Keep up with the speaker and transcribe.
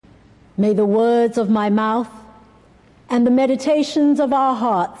May the words of my mouth and the meditations of our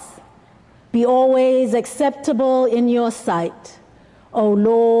hearts be always acceptable in your sight, O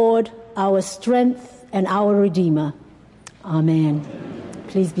Lord, our strength and our Redeemer. Amen.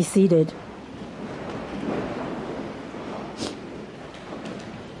 Please be seated.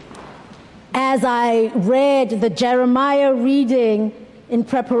 As I read the Jeremiah reading in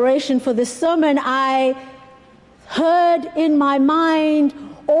preparation for this sermon, I heard in my mind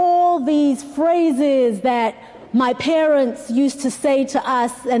all these phrases that my parents used to say to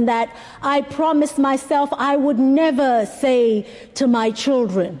us and that I promised myself I would never say to my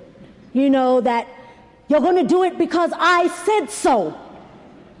children. You know, that you're going to do it because I said so,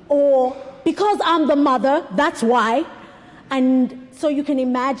 or because I'm the mother, that's why. And so you can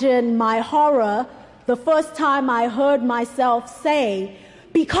imagine my horror the first time I heard myself say,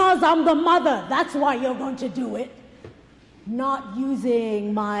 because I'm the mother, that's why you're going to do it. Not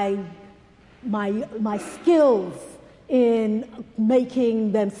using my skills in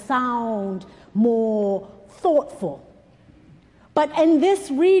making them sound more thoughtful. But in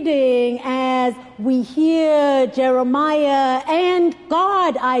this reading, as we hear Jeremiah and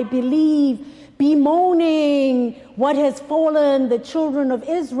God, I believe, bemoaning what has fallen the children of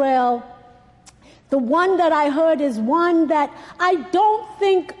Israel, the one that I heard is one that I don't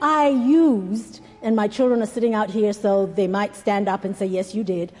think I used, and my children are sitting out here, so they might stand up and say, yes, you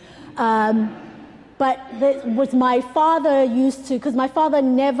did. But that was my father used to, because my father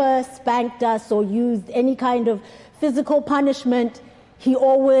never spanked us or used any kind of physical punishment. He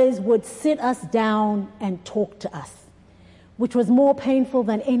always would sit us down and talk to us, which was more painful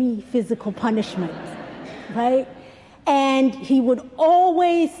than any physical punishment, right? And he would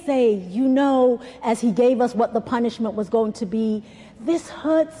always say, you know, as he gave us what the punishment was going to be, this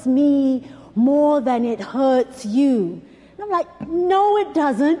hurts me more than it hurts you. And I'm like, no, it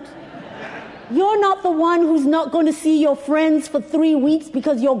doesn't. You're not the one who's not going to see your friends for 3 weeks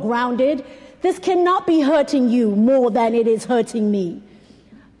because you're grounded. This cannot be hurting you more than it is hurting me.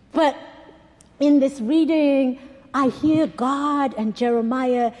 But in this reading, I hear God and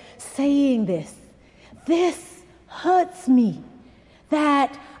Jeremiah saying this. This hurts me,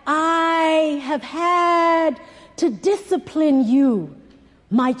 that I have had to discipline you,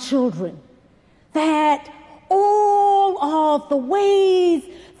 my children, that all of the ways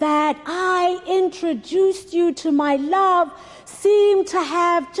that I introduced you to my love seem to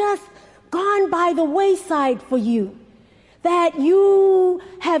have just gone by the wayside for you, that you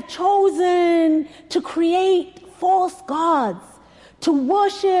have chosen to create false gods, to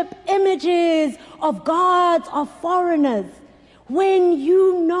worship images of gods of foreigners, when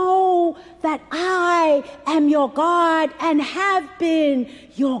you know that I am your God and have been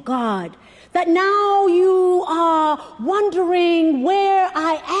your God. That now you are wondering where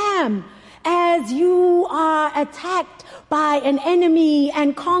I am as you are attacked by an enemy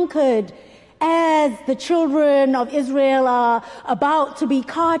and conquered, as the children of Israel are about to be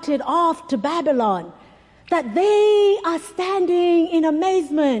carted off to Babylon. That they are standing in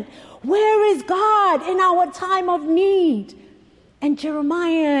amazement. Where is God in our time of need? And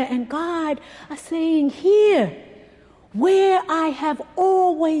Jeremiah and God are saying, here, where I have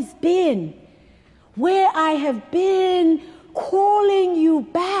always been, where I have been calling you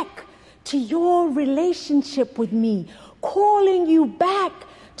back to your relationship with me, calling you back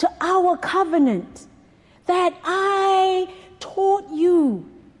to our covenant, that I taught you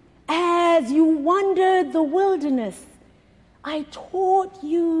as you wandered the wilderness. I taught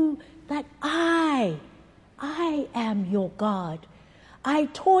you that I am your God. I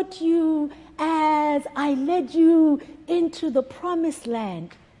taught you as I led you into the promised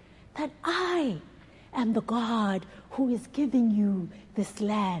land, that I am the God who is giving you this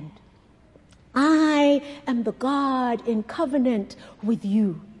land. I am the God in covenant with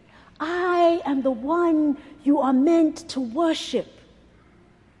you. I am the one you are meant to worship.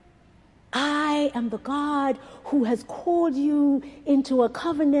 I am the God who has called you into a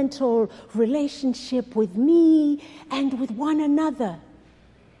covenantal relationship with me and with one another.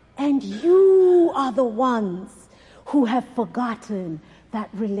 And you are the ones who have forgotten that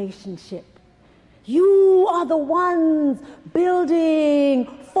relationship. You are the ones building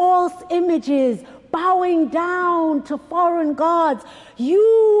false images, bowing down to foreign gods.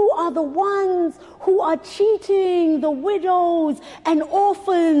 You are the ones who are cheating the widows and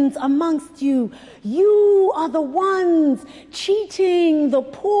orphans amongst you. You are the ones cheating the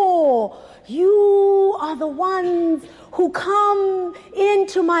poor. You are the ones who come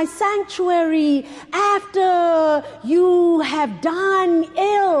into my sanctuary after you have done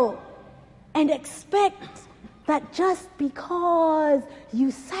ill and expect that just because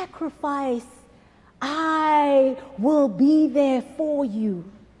you sacrifice, I will be there for you.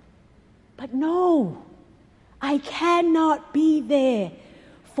 But no, I cannot be there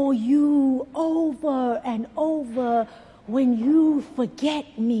for you over and over when you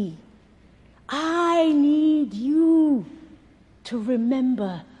forget me. I need you to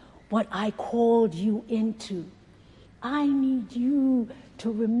remember what I called you into. I need you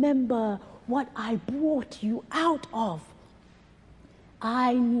to remember what I brought you out of.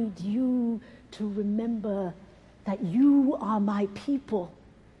 I need you to remember that you are my people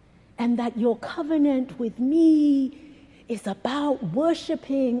and that your covenant with me is about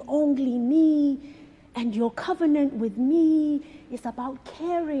worshiping only me, and your covenant with me is about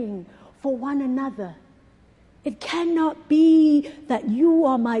caring for one another. It cannot be that you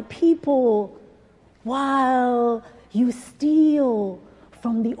are my people while you steal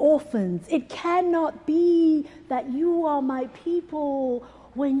from the orphans. It cannot be that you are my people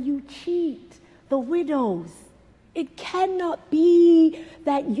when you cheat the widows. It cannot be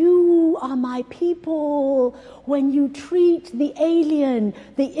that you are my people when you treat the alien,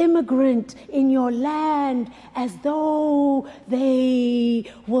 the immigrant in your land as though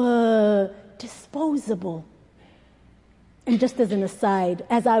they were disposable. And just as an aside,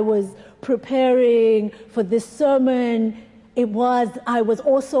 as I was preparing for this sermon, I was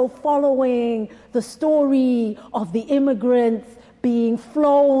also following the story of the immigrants being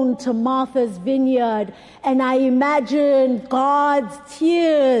flown to Martha's vineyard, and I imagined God's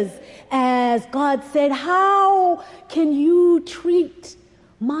tears as God said, how can you treat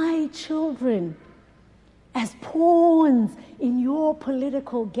my children as pawns in your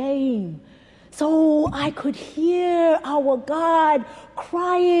political game? So I could hear our God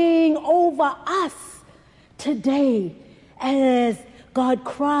crying over us today as God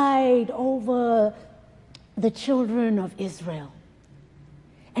cried over the children of Israel.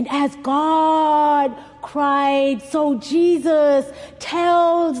 And as God cried, so Jesus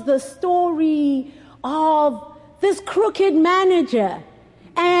tells the story of this crooked manager.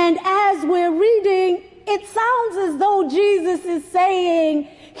 And as we're reading, it sounds as though Jesus is saying,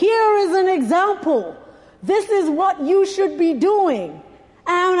 here is an example. This is what you should be doing. And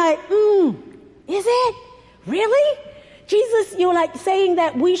I'm like, is it? Really? Jesus, you're like saying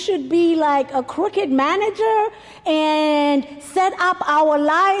that we should be like a crooked manager and set up our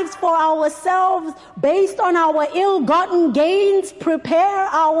lives for ourselves based on our ill-gotten gains, prepare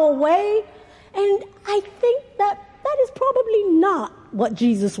our way. And I think that is probably not what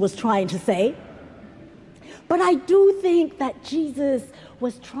Jesus was trying to say. But I do think that Jesus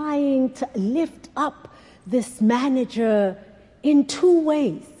was trying to lift up this manager in two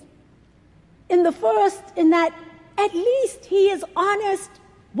ways. In the first, in that at least he is honest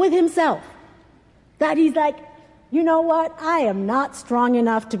with himself. That he's like, you know what? I am not strong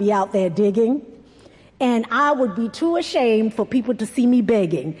enough to be out there digging, and I would be too ashamed for people to see me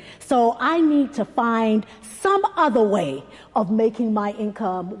begging. So I need to find some other way of making my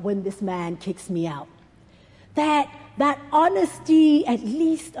income when this man kicks me out. That honesty, at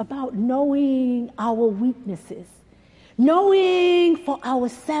least about knowing our weaknesses, knowing for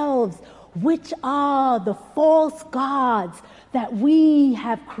ourselves which are the false gods that we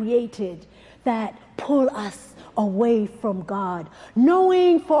have created that pull us away from God.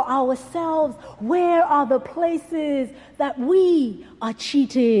 Knowing for ourselves where are the places that we are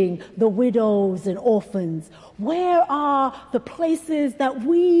cheating the widows and orphans. Where are the places that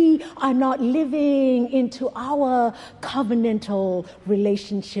we are not living into our covenantal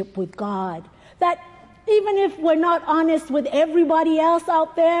relationship with God. That even if we're not honest with everybody else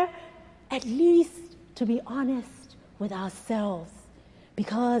out there, at least to be honest with ourselves.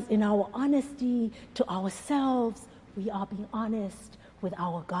 Because in our honesty to ourselves, we are being honest with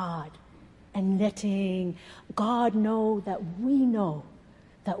our God and letting God know that we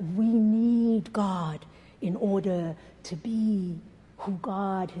need God in order to be who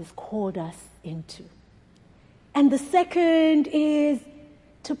God has called us into. And the second is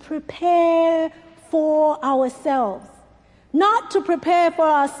to prepare for ourselves. Not to prepare for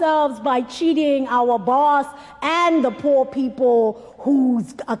ourselves by cheating our boss and the poor people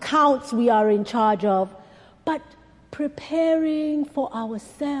whose accounts we are in charge of, but preparing for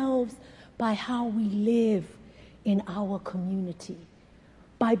ourselves by how we live in our community,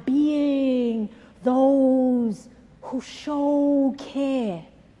 by being those who show care,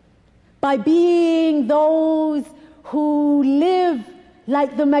 by being those who live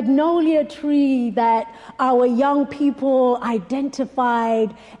like the magnolia tree that our young people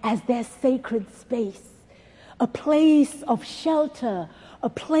identified as their sacred space, a place of shelter, a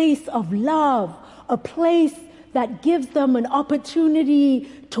place of love, a place that gives them an opportunity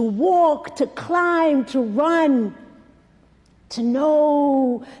to walk, to climb, to run, to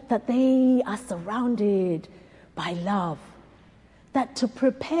know that they are surrounded by love, that to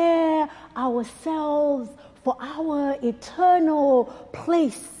prepare ourselves for our eternal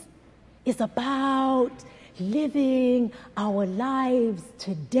place is about living our lives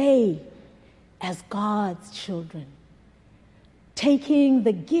today as God's children, taking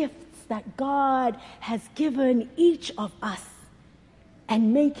the gifts that God has given each of us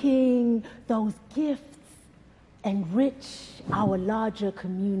and making those gifts enrich our larger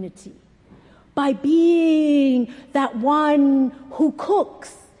community by being that one who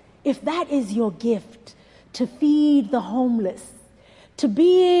cooks, if that is your gift, to feed the homeless, to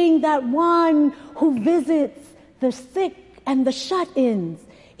being that one who visits the sick and the shut-ins,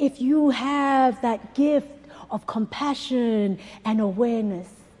 if you have that gift of compassion and awareness,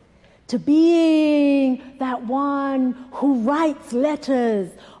 to being that one who writes letters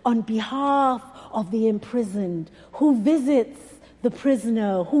on behalf of the imprisoned, who visits the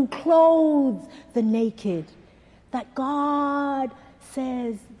prisoner, who clothes the naked, that God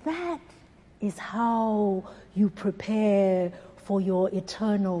says that is how you prepare for your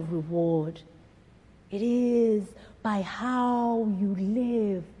eternal reward. It is by how you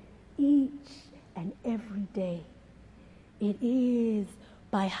live each and every day. It is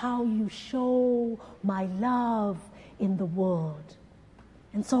by how you show my love in the world.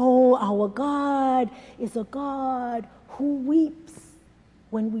 And so our God is a God who weeps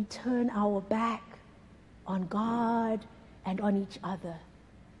when we turn our back on God and on each other,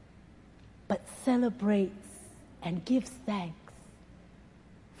 but celebrates and gives thanks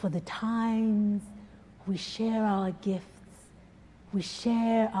for the times we share our gifts, we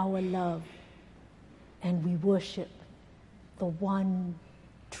share our love, and we worship the one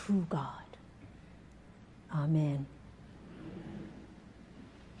true God. Amen.